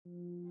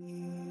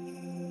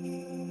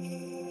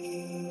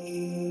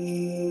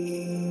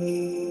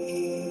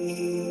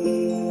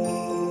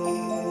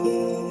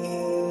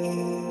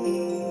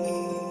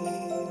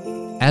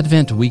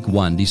Advent Week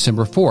 1,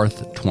 December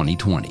 4th,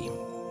 2020.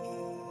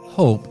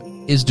 Hope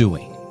is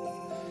doing.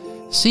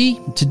 See,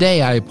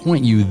 today I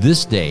appoint you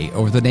this day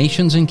over the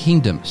nations and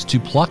kingdoms to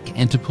pluck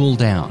and to pull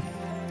down,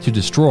 to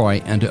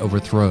destroy and to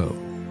overthrow,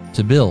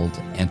 to build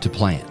and to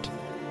plant.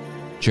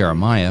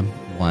 Jeremiah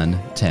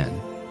 1:10.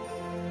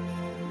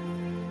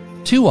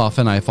 Too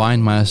often I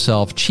find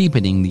myself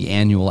cheapening the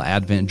annual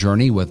Advent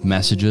journey with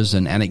messages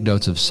and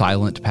anecdotes of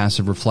silent,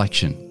 passive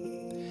reflection.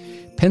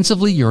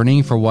 Pensively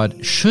yearning for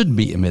what should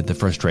be amid the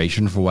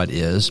frustration for what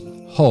is,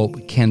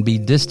 hope can be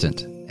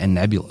distant and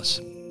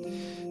nebulous.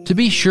 To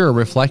be sure,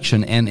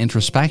 reflection and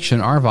introspection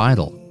are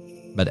vital,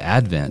 but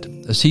Advent,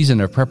 a season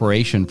of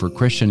preparation for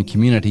Christian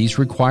communities,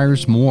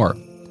 requires more.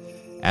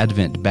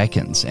 Advent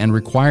beckons and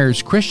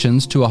requires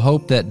Christians to a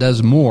hope that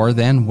does more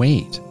than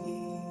wait.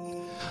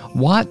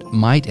 What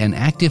might an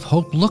active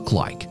hope look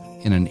like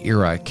in an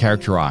era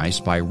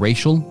characterized by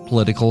racial,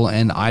 political,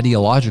 and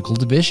ideological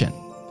division?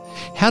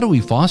 How do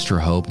we foster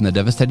hope in the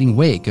devastating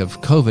wake of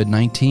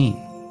COVID-19?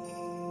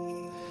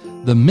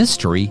 The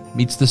mystery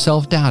meets the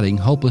self-doubting,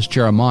 hopeless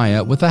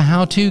Jeremiah with a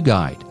how-to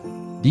guide,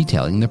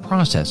 detailing the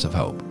process of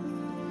hope.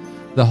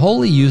 The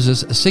Holy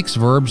uses 6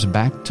 verbs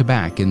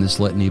back-to-back in this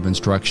litany of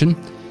instruction,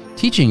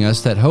 teaching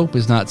us that hope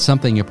is not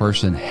something a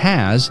person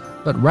has,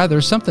 but rather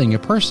something a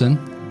person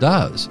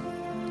does.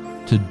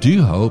 To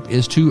do hope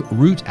is to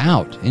root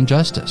out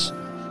injustice,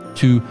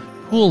 to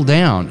pull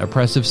down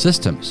oppressive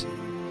systems,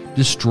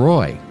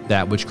 destroy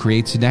that which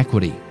creates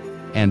inequity,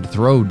 and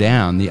throw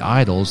down the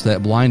idols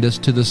that blind us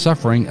to the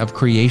suffering of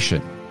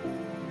creation.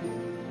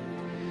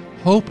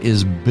 Hope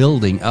is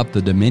building up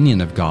the dominion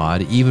of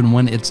God even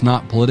when it's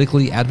not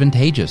politically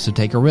advantageous to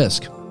take a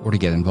risk or to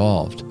get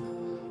involved.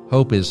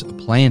 Hope is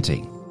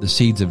planting the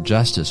seeds of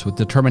justice with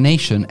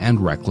determination and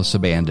reckless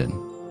abandon.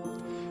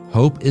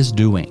 Hope is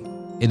doing.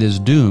 It is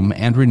doom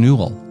and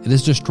renewal. It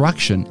is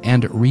destruction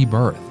and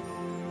rebirth.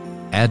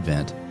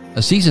 Advent,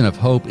 a season of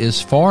hope,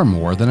 is far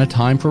more than a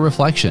time for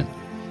reflection.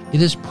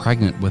 It is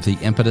pregnant with the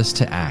impetus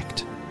to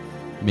act.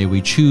 May we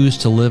choose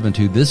to live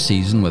into this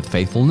season with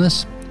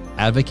faithfulness,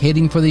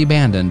 advocating for the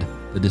abandoned,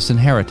 the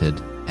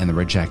disinherited, and the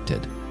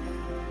rejected.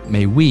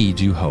 May we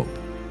do hope.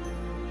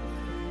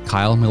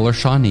 Kyle Miller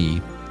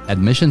Shawnee,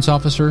 Admissions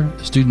Officer,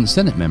 Student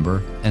Senate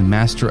Member, and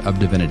Master of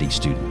Divinity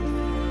student.